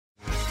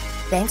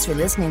Thanks for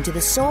listening to the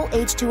Soul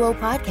H2O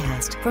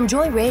podcast from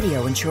Joy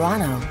Radio in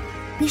Toronto.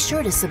 Be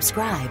sure to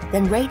subscribe,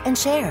 then rate and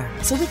share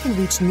so we can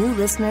reach new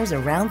listeners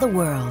around the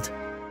world.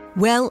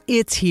 Well,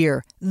 it's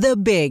here. The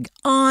big,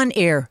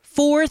 on-air,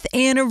 4th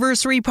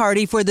anniversary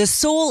party for the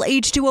Soul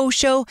H2O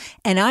show,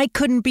 and I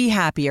couldn't be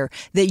happier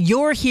that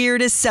you're here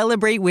to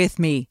celebrate with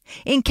me.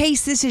 In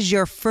case this is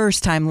your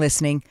first time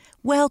listening,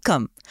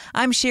 welcome.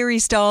 I'm Sherry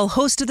Stahl,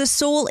 host of the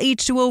Soul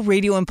H2O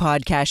radio and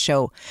podcast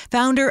show,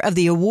 founder of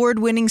the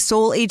award-winning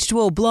Soul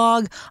H2O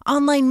blog,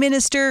 online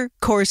minister,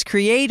 course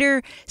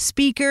creator,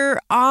 speaker,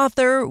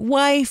 author,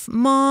 wife,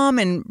 mom,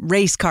 and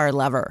race car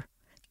lover.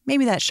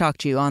 Maybe that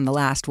shocked you on the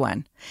last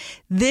one.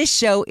 This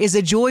show is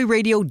a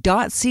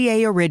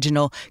joyradio.ca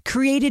original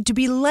created to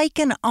be like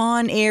an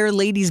on-air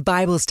ladies'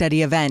 Bible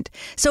study event.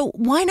 So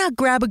why not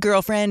grab a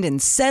girlfriend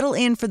and settle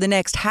in for the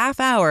next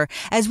half hour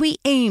as we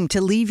aim to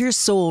leave your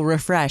soul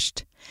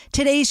refreshed.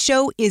 Today's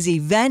show is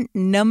event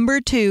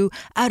number 2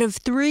 out of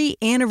 3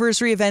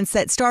 anniversary events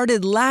that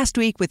started last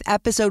week with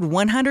episode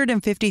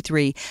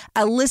 153,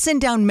 a listen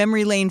down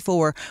memory lane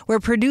 4, where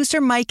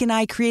producer Mike and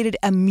I created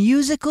a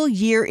musical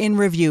year in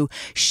review,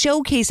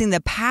 showcasing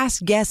the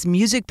past guest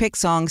music pick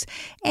songs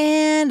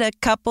and a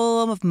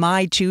couple of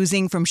my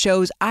choosing from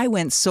shows I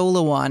went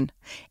solo on.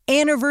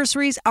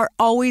 Anniversaries are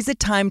always a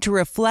time to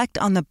reflect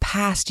on the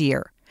past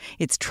year.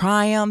 Its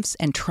triumphs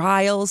and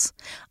trials.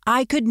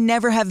 I could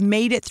never have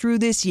made it through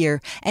this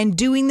year and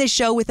doing the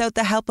show without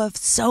the help of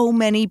so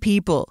many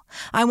people.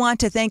 I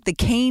want to thank the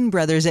Kane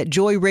brothers at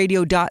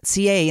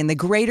joyradio.ca in the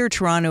Greater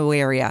Toronto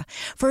area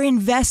for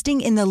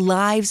investing in the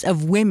lives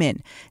of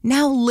women,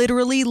 now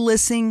literally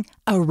listening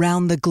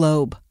around the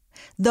globe.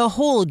 The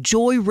whole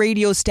Joy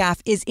Radio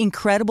staff is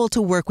incredible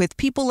to work with.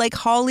 People like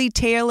Holly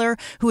Taylor,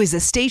 who is a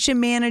station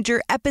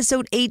manager,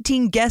 episode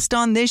 18 guest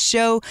on this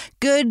show,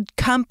 good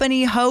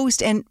company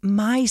host, and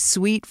my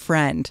sweet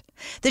friend.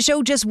 The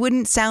show just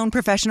wouldn't sound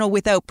professional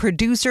without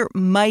producer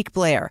Mike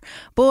Blair.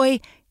 Boy,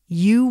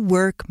 you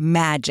work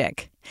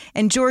magic.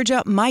 And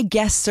Georgia, my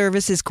guest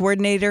services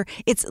coordinator,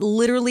 it's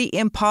literally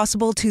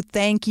impossible to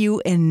thank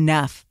you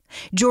enough.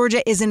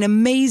 Georgia is an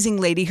amazing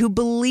lady who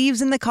believes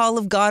in the call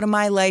of God in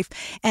my life,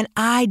 and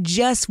I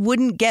just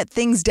wouldn't get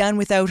things done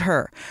without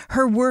her.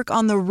 Her work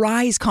on the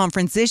Rise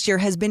conference this year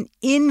has been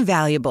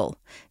invaluable.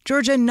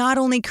 Georgia not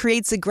only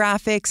creates the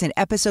graphics and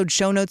episode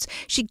show notes,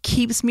 she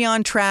keeps me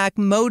on track,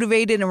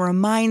 motivated, and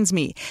reminds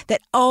me that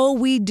all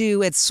we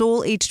do at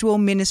Soul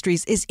H2O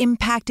Ministries is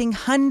impacting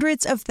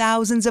hundreds of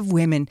thousands of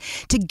women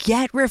to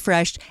get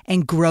refreshed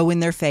and grow in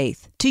their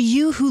faith. To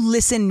you who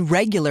listen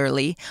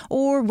regularly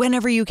or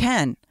whenever you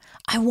can,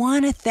 I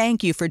want to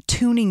thank you for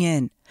tuning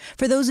in.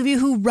 For those of you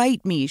who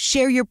write me,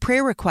 share your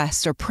prayer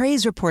requests or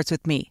praise reports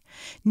with me.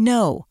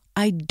 No,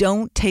 I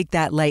don't take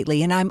that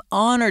lightly, and I'm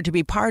honored to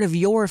be part of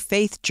your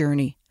faith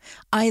journey.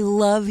 I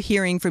love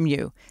hearing from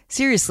you.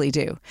 Seriously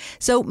do.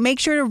 So make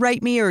sure to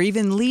write me or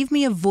even leave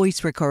me a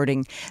voice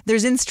recording.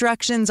 There's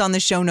instructions on the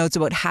show notes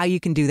about how you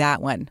can do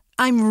that one.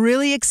 I'm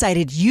really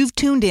excited you've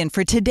tuned in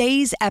for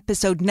today's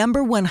episode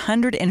number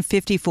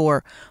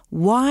 154,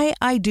 Why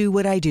I Do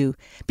What I Do,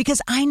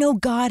 because I know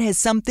God has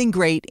something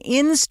great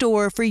in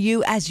store for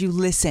you as you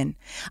listen.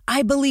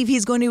 I believe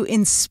He's going to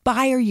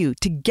inspire you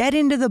to get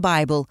into the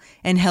Bible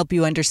and help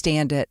you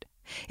understand it.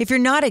 If you're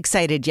not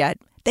excited yet,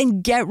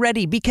 then get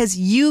ready because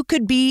you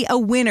could be a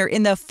winner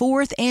in the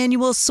 4th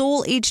annual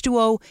Soul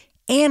H2O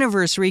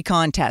anniversary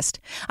contest.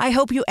 I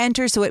hope you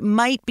enter so it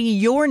might be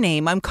your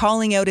name I'm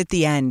calling out at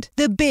the end.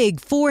 The big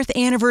 4th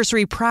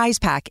anniversary prize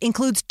pack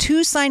includes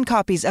 2 signed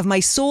copies of my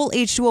Soul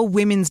H2O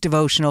Women's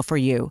Devotional for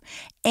you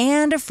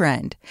and a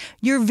friend,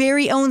 your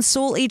very own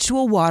Soul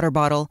H2O water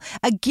bottle,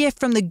 a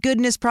gift from the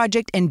Goodness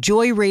Project and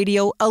Joy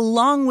Radio,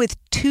 along with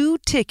 2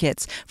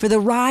 tickets for the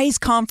Rise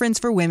Conference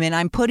for Women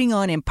I'm putting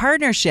on in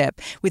partnership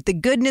with the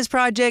Goodness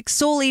Project,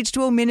 Soul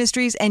H2O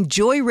Ministries, and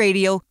Joy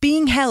Radio,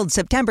 being held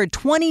September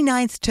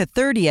 29th to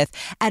 30th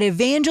at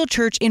Evangel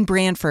Church in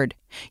Brantford.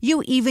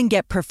 You even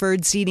get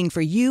preferred seating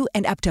for you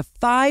and up to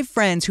 5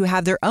 friends who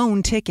have their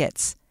own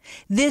tickets.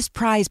 This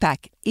prize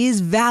pack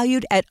is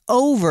valued at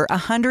over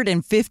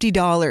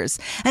 $150.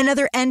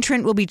 Another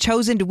entrant will be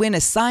chosen to win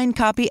a signed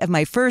copy of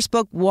my first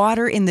book,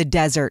 Water in the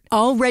Desert.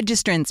 All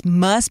registrants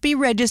must be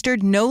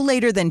registered no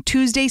later than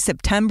Tuesday,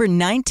 September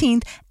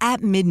 19th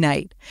at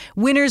midnight.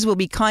 Winners will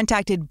be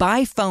contacted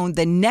by phone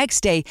the next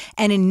day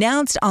and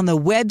announced on the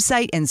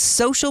website and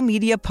social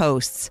media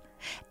posts.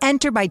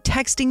 Enter by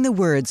texting the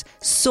words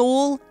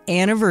Soul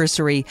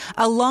Anniversary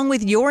along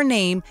with your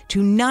name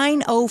to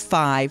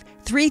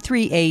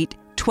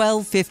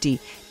 905-338-1250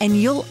 and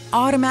you'll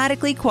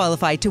automatically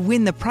qualify to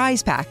win the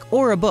prize pack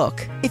or a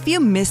book. If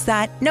you miss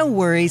that, no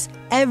worries.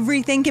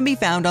 Everything can be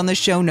found on the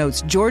show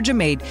notes Georgia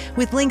made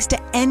with links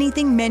to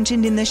anything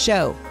mentioned in the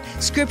show.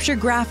 Scripture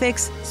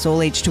graphics, Soul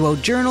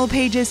H2O journal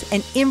pages,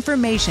 and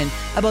information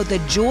about the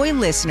Joy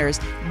listeners.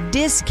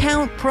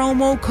 Discount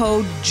promo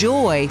code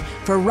JOY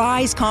for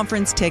Rise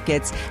Conference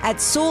tickets at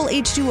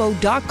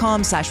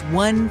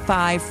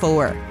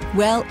soulh2o.com/154.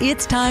 Well,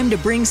 it's time to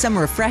bring some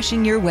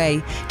refreshing your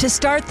way to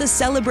start the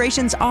celebration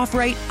celebrations off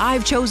right,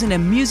 I've chosen a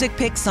music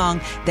pick song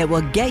that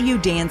will get you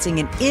dancing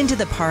and into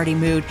the party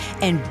mood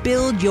and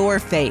build your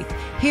faith.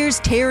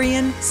 Here's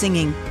Tarian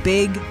singing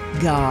Big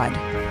God.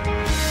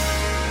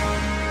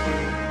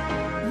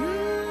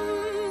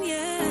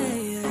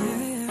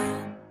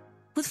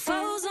 With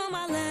foes on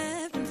my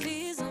left and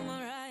fears on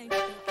my right.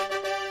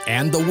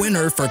 And the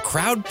winner for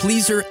Crowd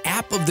Pleaser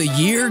App of the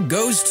Year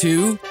goes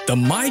to the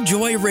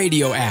MyJoy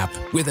Radio app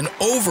with an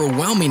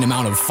overwhelming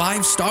amount of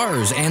 5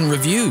 stars and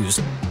reviews.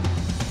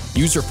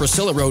 User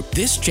Priscilla wrote,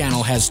 "This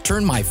channel has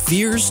turned my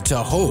fears to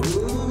hope."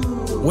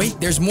 Wait,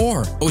 there's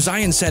more.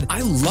 Ozian said, "I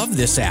love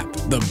this app.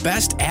 The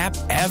best app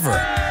ever."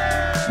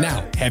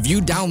 Now, have you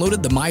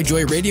downloaded the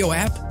MyJoy Radio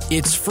app?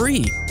 It's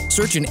free.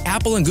 Search in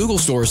Apple and Google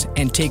stores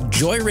and take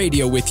Joy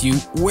Radio with you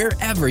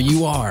wherever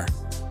you are.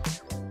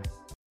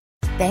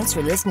 Thanks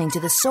for listening to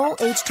the Soul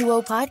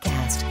H2O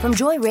podcast from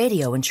Joy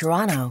Radio in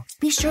Toronto.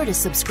 Be sure to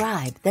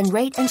subscribe, then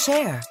rate and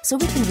share so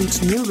we can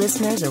reach new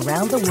listeners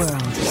around the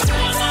world.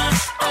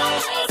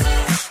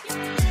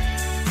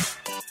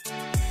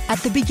 At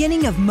the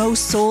beginning of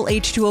most Soul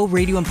H2O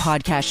radio and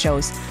podcast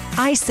shows,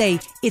 I say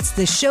it's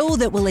the show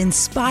that will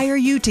inspire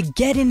you to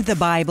get into the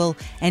Bible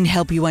and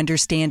help you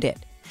understand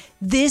it.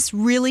 This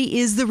really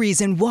is the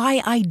reason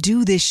why I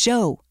do this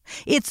show.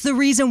 It's the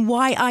reason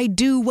why I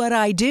do what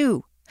I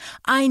do.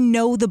 I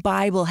know the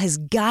Bible has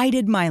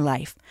guided my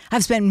life.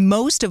 I've spent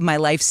most of my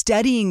life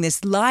studying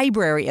this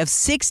library of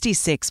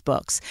 66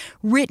 books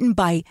written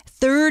by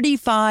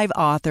 35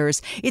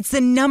 authors. It's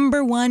the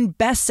 #1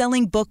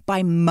 best-selling book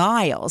by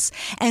miles,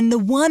 and the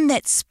one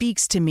that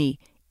speaks to me,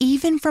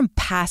 even from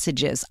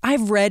passages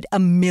I've read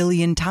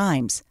 1,000,000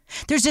 times.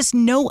 There's just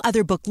no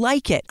other book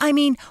like it. I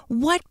mean,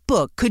 what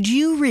book could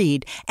you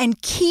read and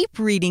keep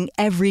reading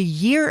every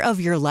year of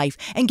your life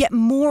and get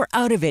more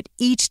out of it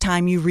each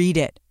time you read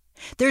it?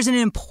 There's an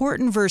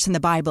important verse in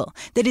the Bible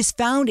that is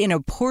found in a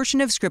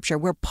portion of Scripture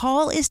where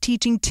Paul is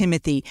teaching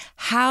Timothy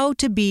how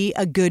to be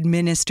a good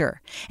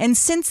minister. And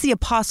since the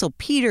Apostle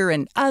Peter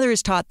and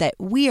others taught that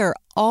we are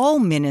all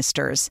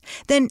ministers,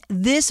 then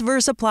this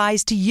verse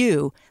applies to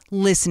you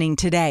listening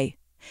today.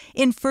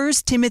 In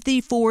 1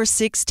 Timothy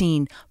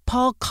 4:16,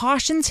 Paul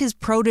cautions his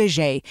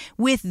protege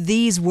with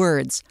these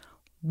words,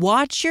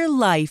 "Watch your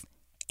life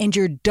and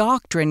your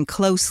doctrine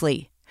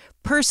closely.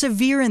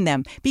 Persevere in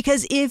them,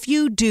 because if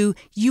you do,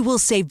 you will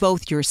save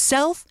both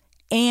yourself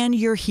and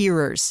your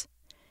hearers."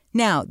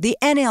 Now, the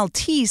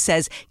NLT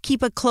says,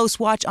 keep a close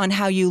watch on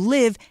how you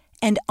live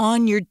and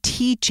on your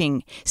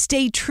teaching.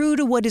 Stay true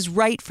to what is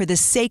right for the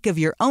sake of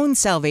your own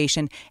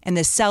salvation and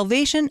the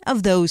salvation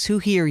of those who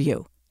hear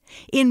you.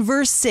 In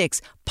verse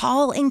 6,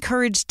 Paul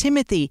encouraged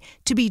Timothy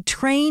to be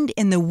trained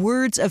in the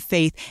words of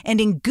faith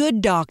and in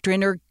good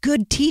doctrine or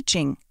good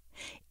teaching.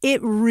 It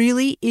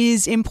really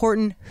is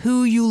important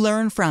who you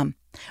learn from.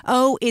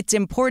 Oh, it's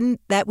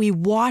important that we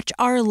watch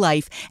our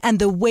life and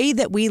the way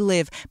that we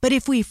live. But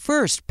if we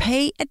first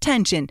pay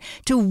attention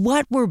to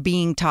what we're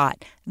being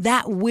taught,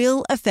 that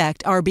will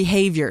affect our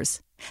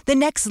behaviors. The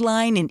next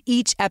line in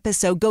each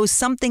episode goes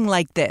something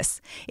like this.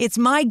 It's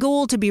my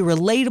goal to be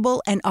relatable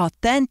and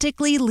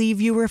authentically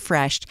leave you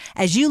refreshed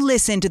as you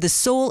listen to the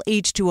Soul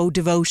H2O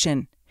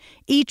devotion.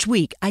 Each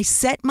week, I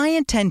set my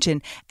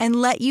intention and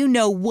let you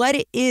know what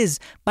it is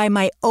by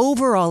my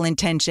overall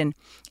intention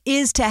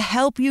is to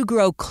help you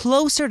grow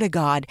closer to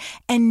God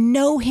and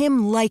know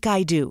Him like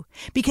I do,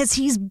 because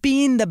He's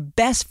been the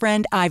best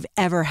friend I've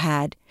ever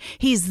had.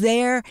 He's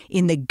there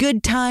in the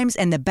good times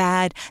and the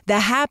bad,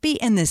 the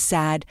happy and the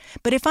sad.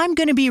 But if I'm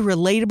going to be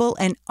relatable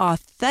and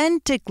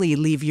authentically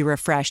leave you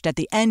refreshed at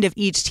the end of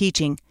each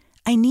teaching,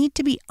 I need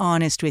to be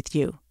honest with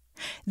you.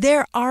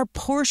 There are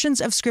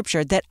portions of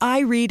Scripture that I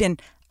read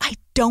and I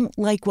don't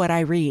like what I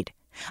read.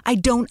 I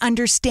don't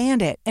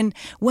understand it. And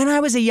when I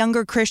was a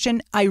younger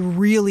Christian, I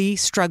really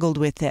struggled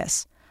with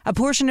this. A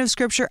portion of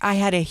Scripture I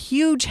had a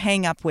huge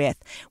hang-up with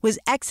was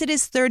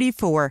Exodus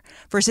 34,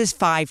 verses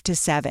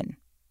 5-7.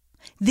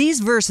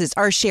 These verses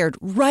are shared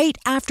right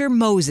after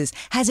Moses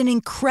has an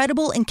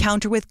incredible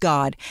encounter with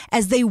God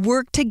as they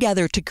work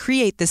together to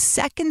create the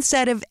second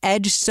set of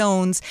edge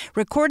stones,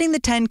 recording the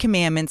 10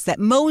 commandments that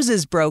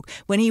Moses broke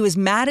when he was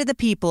mad at the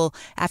people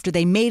after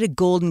they made a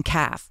golden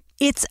calf.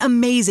 It's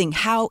amazing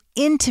how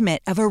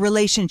intimate of a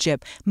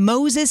relationship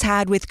Moses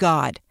had with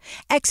God.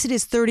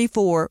 Exodus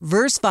 34,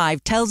 verse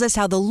 5 tells us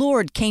how the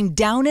Lord came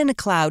down in a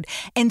cloud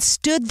and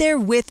stood there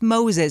with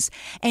Moses,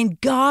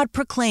 and God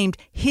proclaimed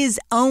His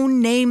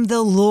own name,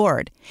 the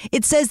Lord.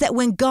 It says that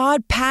when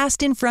God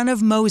passed in front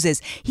of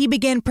Moses, He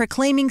began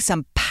proclaiming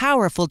some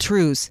powerful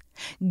truths.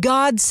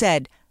 God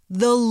said,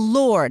 "The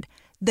Lord,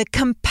 the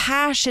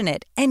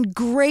compassionate and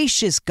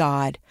gracious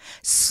God,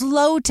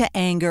 slow to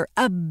anger,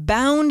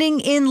 abounding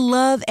in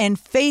love and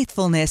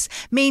faithfulness,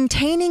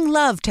 maintaining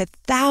love to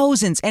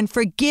thousands and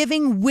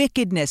forgiving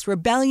wickedness,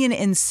 rebellion,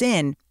 and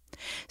sin."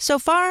 So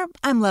far,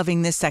 I'm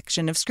loving this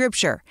section of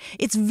Scripture.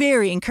 It's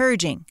very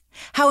encouraging.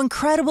 How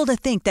incredible to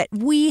think that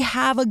we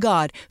have a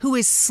God who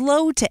is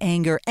slow to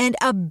anger and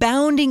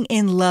abounding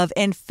in love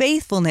and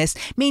faithfulness,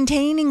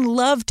 maintaining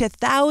love to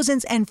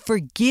thousands and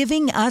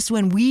forgiving us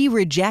when we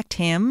reject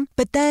Him.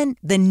 But then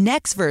the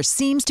next verse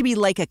seems to be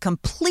like a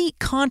complete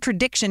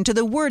contradiction to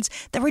the words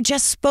that were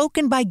just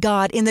spoken by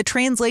God in the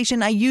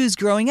translation I used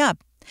growing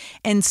up,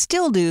 and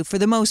still do for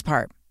the most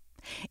part.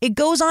 It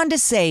goes on to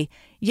say,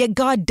 "Yet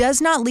God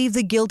does not leave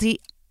the guilty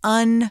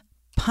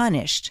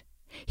unpunished.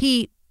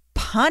 He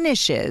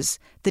punishes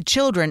the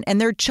children and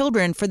their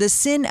children for the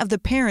sin of the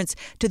parents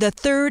to the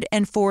third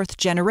and fourth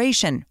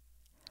generation."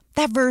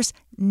 That verse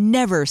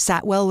never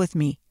sat well with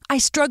me. I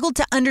struggled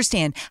to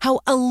understand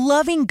how a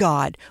loving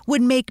God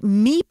would make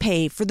me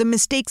pay for the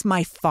mistakes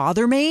my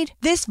father made.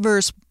 This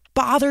verse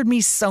bothered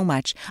me so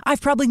much.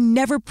 I've probably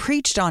never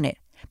preached on it.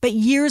 But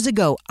years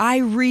ago, I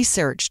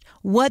researched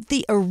what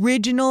the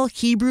original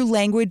Hebrew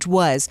language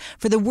was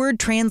for the word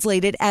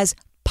translated as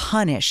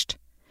punished.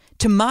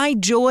 To my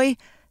joy,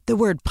 the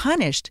word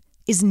punished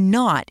is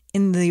not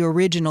in the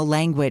original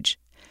language.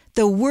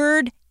 The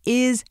word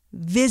is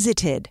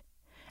visited.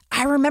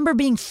 I remember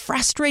being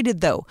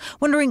frustrated, though,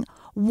 wondering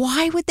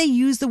why would they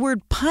use the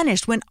word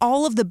punished when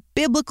all of the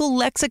biblical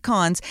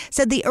lexicons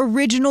said the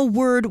original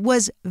word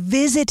was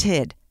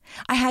visited.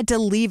 I had to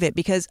leave it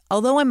because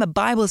although I'm a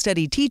Bible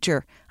study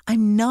teacher,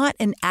 I'm not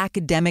an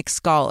academic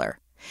scholar.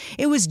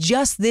 It was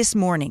just this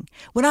morning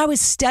when I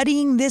was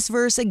studying this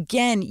verse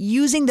again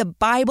using the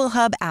Bible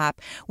Hub app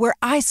where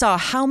I saw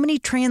how many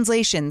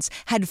translations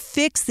had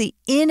fixed the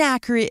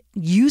inaccurate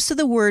use of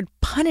the word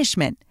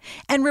punishment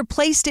and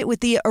replaced it with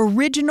the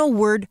original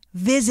word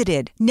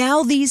visited.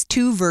 Now these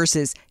two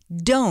verses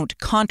don't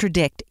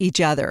contradict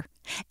each other.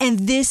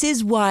 And this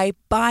is why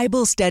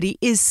Bible study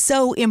is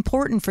so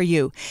important for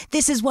you.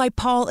 This is why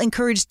Paul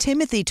encouraged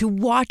Timothy to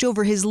watch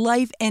over his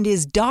life and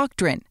his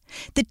doctrine,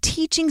 the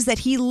teachings that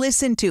he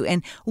listened to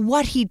and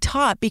what he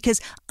taught,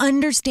 because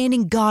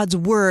understanding God's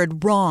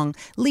word wrong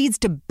leads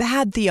to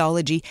bad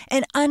theology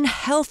and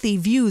unhealthy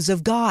views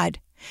of God.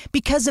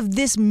 Because of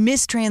this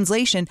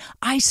mistranslation,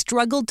 I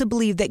struggled to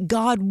believe that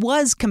God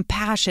was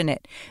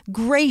compassionate,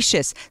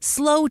 gracious,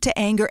 slow to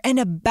anger, and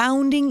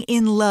abounding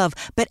in love.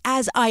 But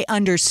as I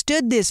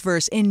understood this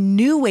verse in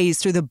new ways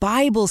through the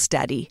Bible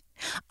study,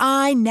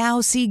 I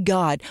now see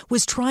God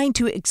was trying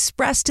to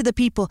express to the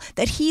people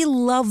that He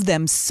loved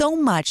them so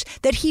much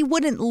that He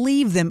wouldn't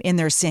leave them in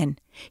their sin.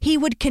 He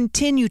would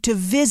continue to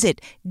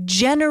visit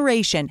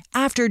generation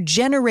after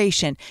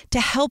generation to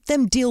help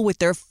them deal with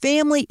their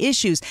family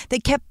issues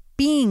that kept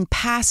being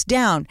passed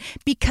down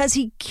because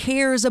He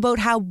cares about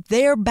how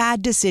their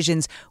bad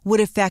decisions would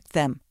affect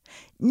them.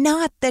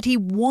 Not that He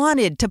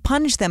wanted to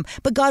punish them,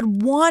 but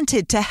God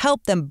wanted to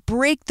help them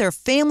break their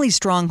family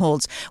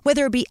strongholds,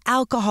 whether it be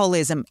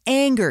alcoholism,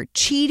 anger,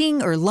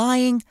 cheating, or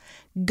lying.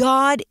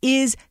 God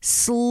is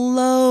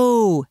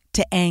slow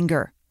to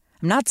anger.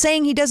 I'm not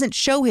saying He doesn't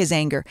show His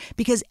anger,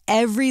 because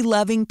every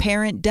loving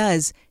parent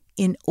does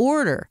in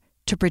order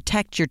to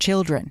protect your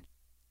children.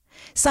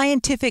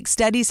 Scientific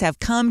studies have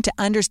come to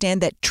understand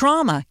that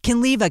trauma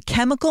can leave a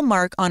chemical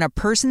mark on a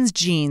person's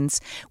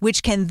genes,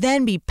 which can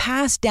then be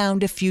passed down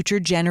to future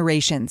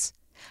generations.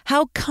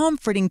 How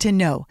comforting to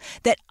know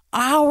that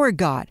our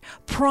God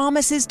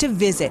promises to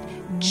visit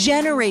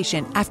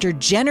generation after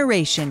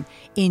generation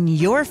in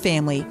your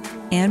family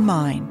and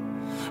mine.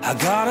 I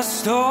got a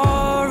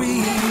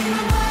story.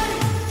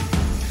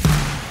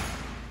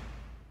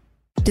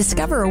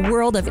 Discover a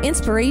world of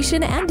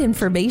inspiration and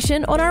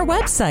information on our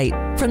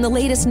website. From the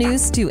latest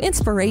news to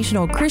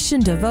inspirational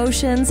Christian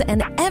devotions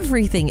and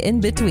everything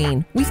in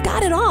between, we've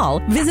got it all.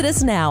 Visit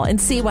us now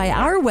and see why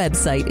our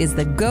website is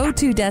the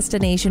go-to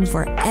destination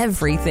for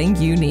everything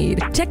you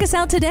need. Check us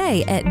out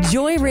today at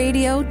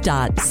joyradio.ca.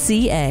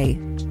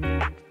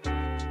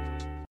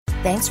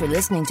 Thanks for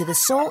listening to the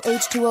Soul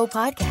H2O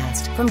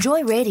podcast from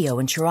Joy Radio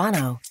in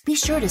Toronto. Be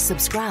sure to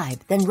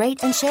subscribe, then rate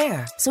and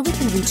share so we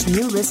can reach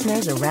new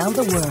listeners around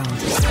the world.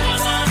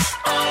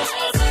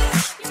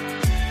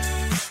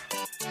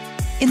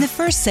 In the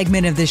first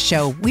segment of this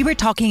show, we were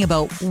talking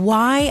about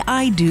why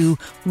I do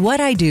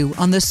what I do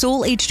on the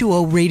Soul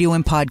H2O radio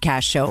and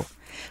podcast show.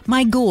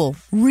 My goal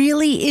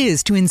really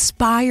is to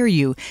inspire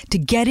you to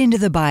get into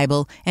the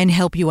Bible and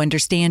help you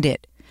understand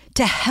it.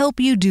 To help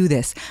you do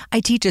this, I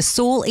teach a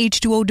Soul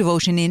H2O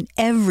devotion in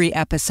every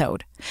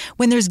episode.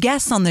 When there's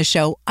guests on the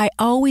show, I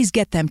always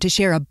get them to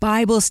share a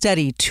Bible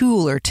study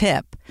tool or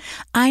tip.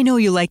 I know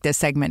you like this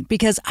segment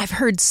because I've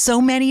heard so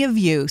many of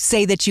you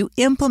say that you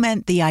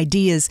implement the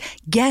ideas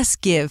guests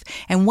give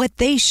and what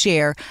they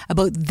share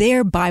about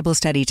their Bible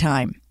study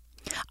time.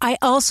 I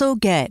also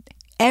get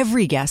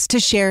every guest to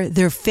share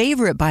their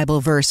favorite Bible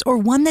verse or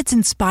one that's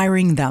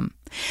inspiring them.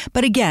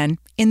 But again,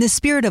 in the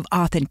spirit of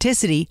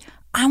authenticity,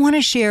 I want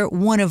to share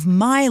one of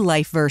my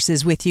life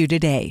verses with you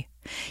today.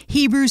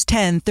 Hebrews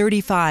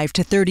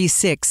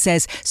 10:35-36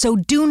 says, "So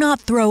do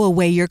not throw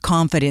away your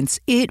confidence.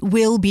 It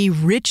will be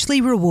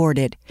richly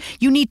rewarded.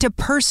 You need to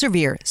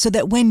persevere so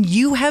that when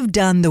you have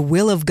done the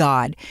will of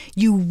God,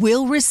 you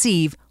will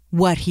receive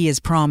what He has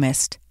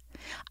promised."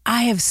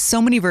 I have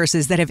so many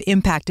verses that have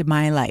impacted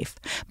my life,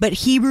 but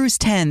Hebrews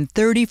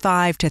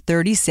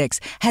 10:35-36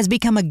 has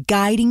become a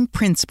guiding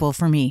principle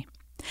for me.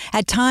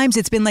 At times,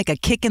 it's been like a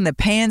kick in the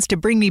pants to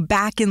bring me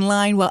back in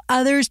line, while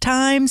other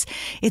times,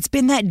 it's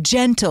been that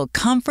gentle,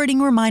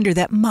 comforting reminder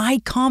that my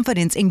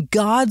confidence in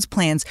God's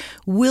plans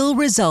will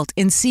result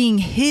in seeing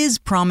His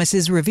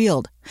promises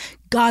revealed.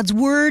 God's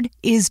word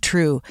is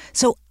true,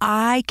 so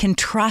I can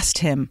trust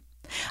Him.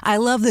 I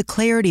love the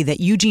clarity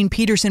that Eugene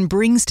Peterson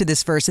brings to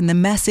this verse in the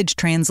Message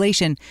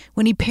translation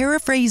when he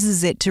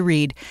paraphrases it to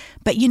read,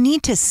 "But you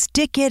need to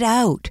stick it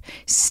out,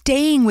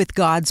 staying with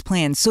God's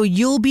plan so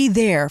you'll be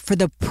there for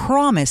the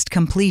promised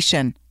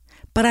completion."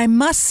 But I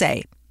must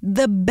say,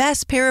 the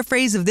best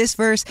paraphrase of this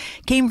verse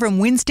came from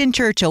Winston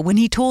Churchill when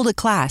he told a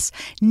class,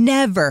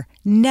 "Never,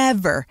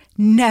 never,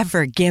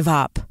 never give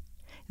up."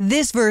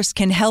 This verse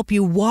can help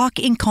you walk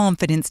in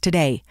confidence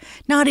today,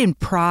 not in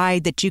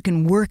pride that you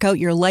can work out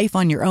your life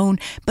on your own,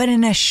 but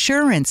an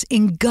assurance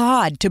in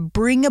God to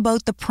bring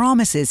about the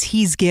promises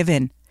He's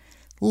given.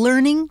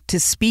 Learning to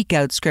speak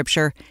out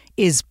Scripture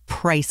is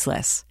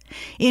priceless.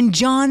 In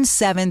John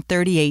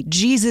 7:38,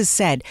 Jesus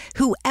said,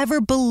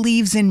 "Whoever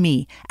believes in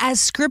me,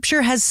 as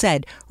Scripture has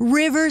said,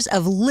 rivers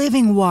of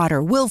living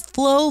water will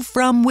flow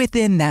from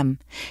within them."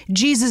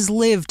 Jesus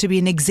lived to be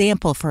an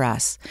example for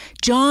us.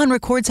 John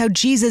records how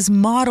Jesus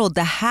modeled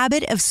the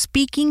habit of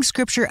speaking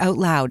Scripture out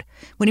loud.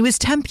 When He was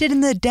tempted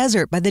in the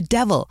desert by the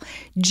devil,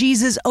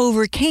 Jesus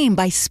overcame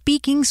by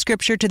speaking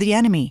Scripture to the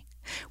enemy.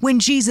 When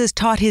Jesus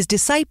taught His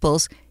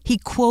disciples, He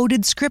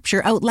quoted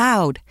Scripture out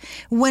loud.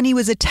 When He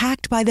was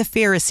attacked by the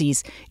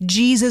Pharisees,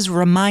 Jesus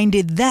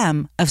reminded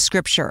them of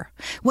Scripture.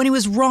 When He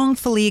was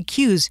wrongfully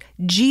accused,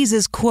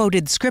 Jesus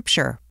quoted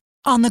Scripture.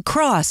 On the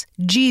cross,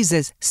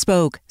 Jesus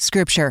spoke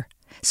Scripture.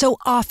 So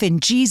often,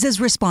 Jesus'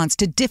 response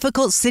to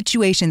difficult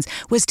situations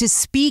was to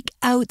speak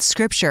out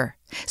Scripture.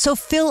 So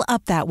fill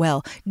up that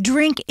well,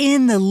 drink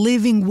in the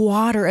living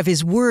water of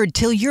His Word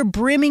till you're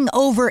brimming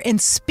over,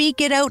 and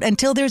speak it out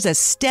until there's a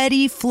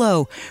steady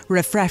flow,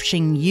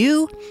 refreshing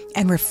you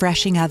and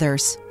refreshing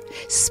others.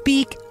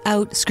 Speak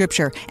out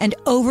Scripture and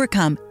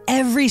overcome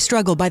every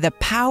struggle by the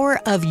power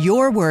of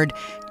your Word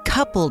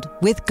coupled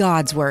with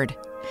God's Word.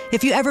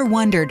 If you ever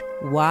wondered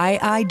why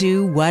I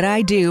do what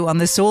I do on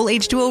the Soul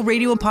H2O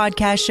radio and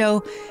podcast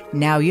show,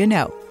 now you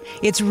know.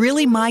 It's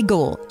really my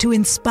goal to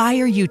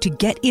inspire you to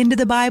get into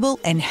the Bible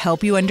and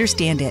help you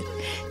understand it,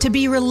 to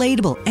be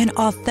relatable and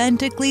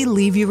authentically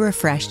leave you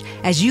refreshed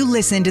as you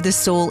listen to the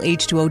Soul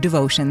H2O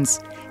devotions.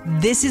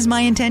 This is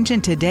my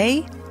intention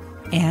today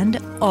and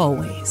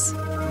always.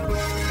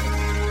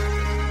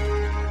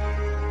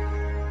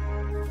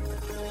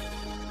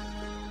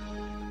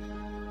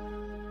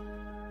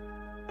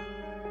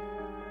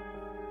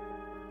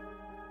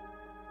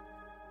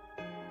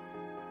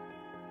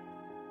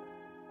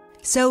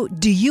 So,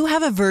 do you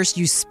have a verse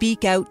you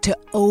speak out to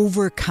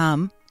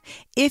overcome?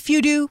 If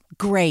you do,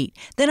 great.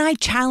 Then I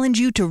challenge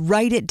you to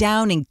write it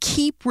down and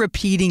keep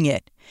repeating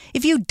it.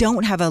 If you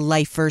don't have a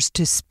life verse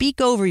to speak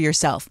over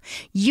yourself,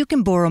 you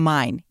can borrow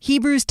mine,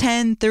 Hebrews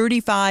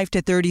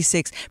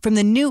 10:35-36 from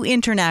the New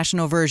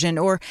International Version,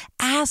 or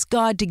ask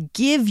God to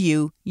give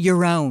you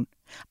your own.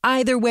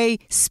 Either way,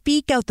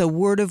 speak out the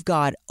Word of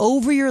God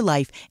over your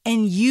life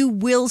and you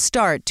will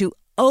start to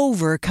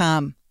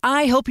overcome.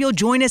 I hope you'll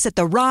join us at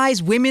the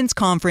Rise Women's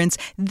Conference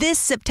this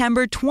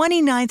September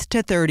 29th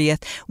to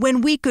 30th, when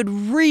we could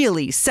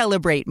really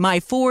celebrate my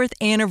 4th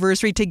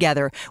anniversary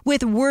together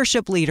with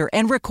worship leader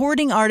and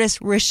recording artist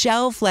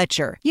Rochelle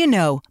Fletcher. You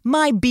know,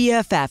 my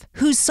BFF,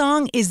 whose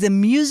song is the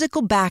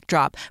musical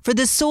backdrop for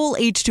the Soul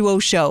H2O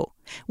show.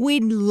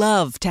 We'd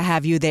love to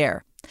have you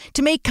there.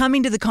 To make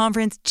coming to the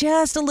conference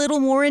just a little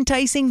more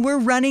enticing, we're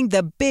running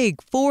the big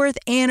 4th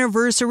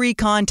anniversary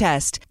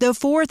contest. The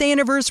 4th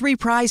anniversary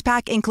prize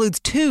pack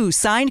includes 2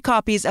 signed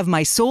copies of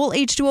my Soul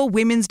H2O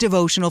Women's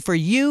Devotional for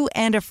you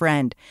and a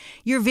friend,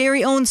 your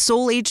very own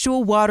Soul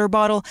H2O water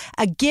bottle,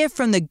 a gift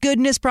from the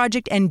Goodness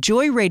Project and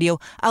Joy Radio,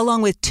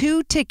 along with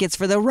 2 tickets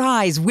for the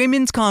Rise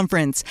Women's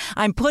Conference.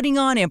 I'm putting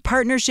on in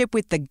partnership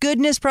with the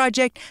Goodness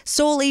Project,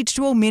 Soul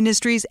H2O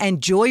Ministries,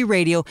 and Joy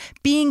Radio,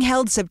 being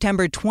held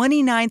September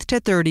 29th to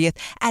 30th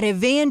at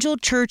Evangel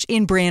Church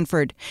in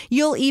Brantford.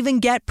 You'll even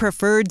get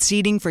preferred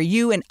seating for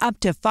you and up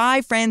to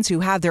 5 friends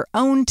who have their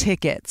own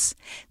tickets.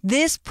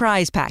 This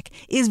prize pack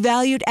is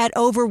valued at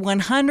over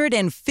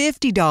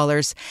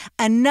 $150.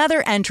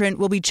 Another entrant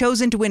will be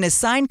chosen to win a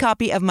signed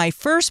copy of my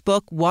first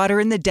book, Water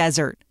in the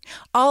Desert.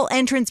 All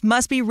entrants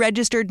must be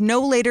registered no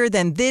later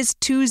than this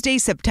Tuesday,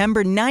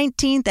 September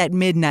 19th at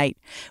midnight.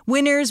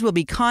 Winners will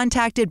be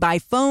contacted by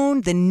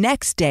phone the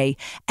next day,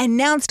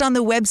 announced on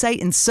the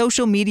website and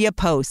social media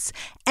posts.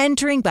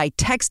 Entering by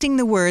texting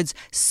the words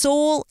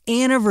Soul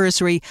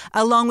Anniversary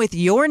along with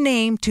your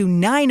name to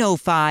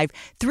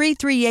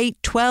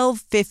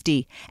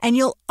 905-338-1250, and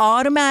you'll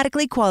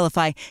automatically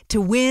qualify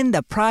to win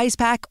the prize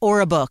pack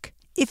or a book.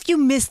 If you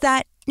missed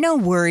that, no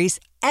worries.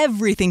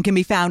 Everything can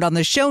be found on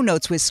the show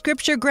notes with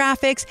scripture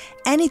graphics,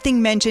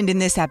 anything mentioned in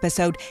this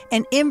episode,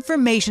 and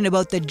information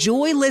about the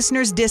Joy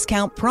Listeners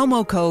Discount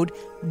promo code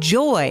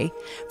JOY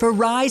for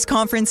Rise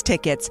Conference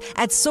tickets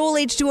at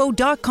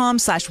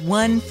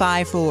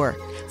soulh2o.com/154.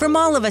 From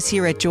all of us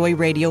here at Joy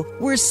Radio,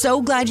 we're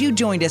so glad you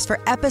joined us for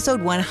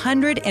episode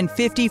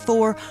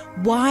 154,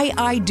 Why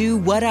I Do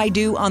What I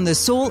Do on the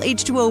Soul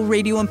H2O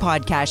radio and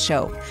podcast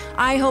show.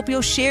 I hope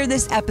you'll share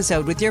this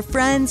episode with your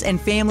friends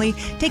and family,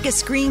 take a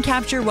screen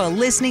capture while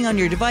listening on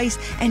your device,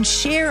 and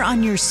share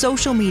on your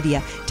social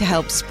media to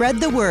help spread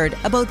the word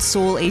about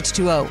Soul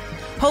H2O.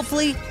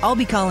 Hopefully, I'll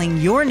be calling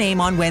your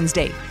name on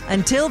Wednesday.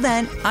 Until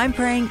then, I'm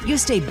praying you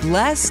stay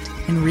blessed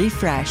and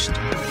refreshed.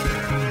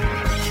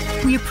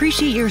 We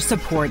appreciate your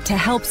support to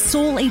help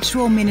Soul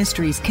H2O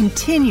Ministries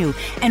continue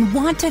and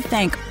want to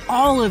thank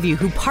all of you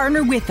who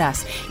partner with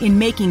us in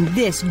making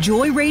this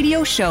Joy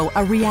Radio show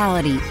a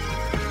reality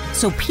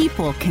so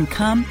people can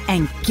come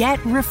and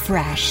get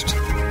refreshed.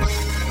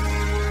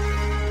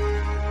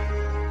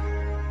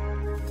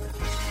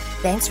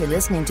 Thanks for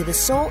listening to the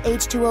Soul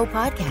H2O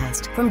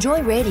podcast from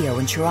Joy Radio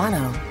in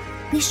Toronto.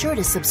 Be sure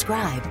to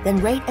subscribe, then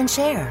rate and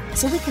share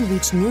so we can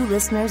reach new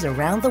listeners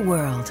around the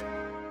world.